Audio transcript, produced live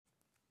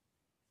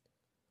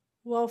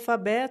O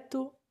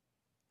alfabeto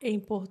em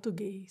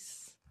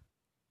português.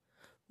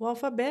 O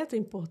alfabeto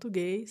em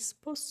português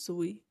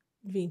possui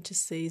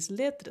 26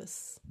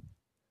 letras,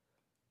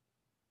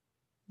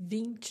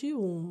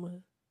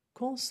 21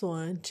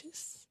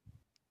 consoantes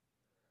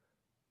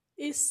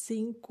e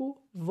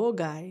 5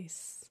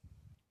 vogais.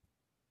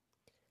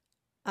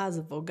 As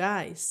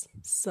vogais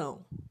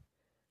são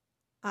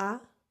A,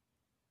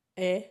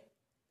 E,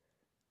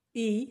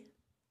 I,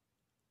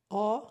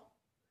 O,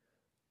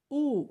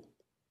 U.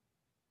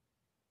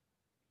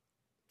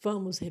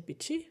 Vamos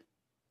repetir?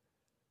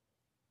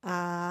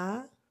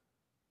 A,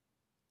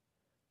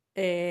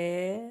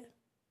 E,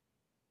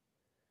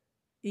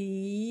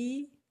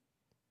 I,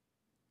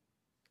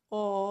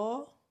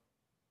 O,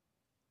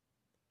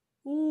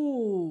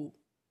 U.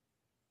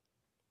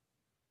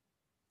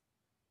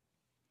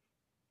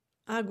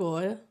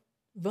 Agora,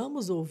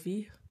 vamos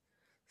ouvir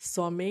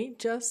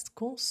somente as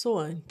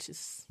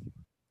consoantes.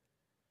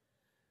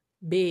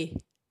 B,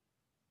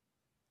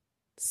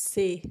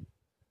 C,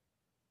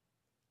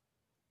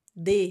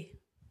 D,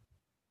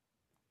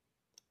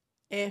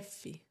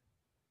 F,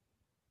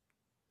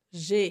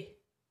 G,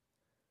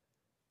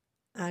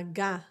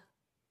 H,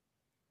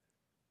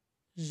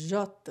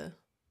 J,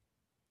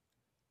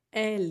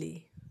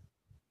 L,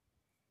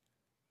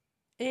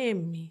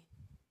 M,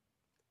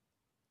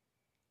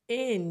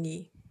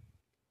 N,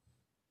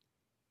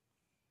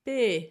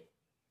 P,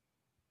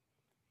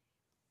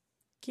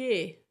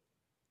 Q,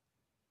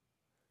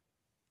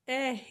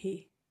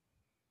 R,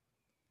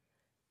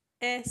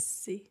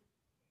 S,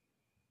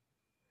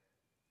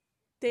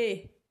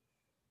 T,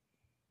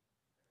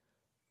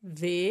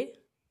 V,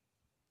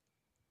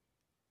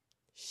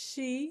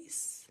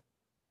 X,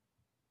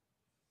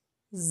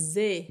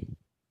 Z.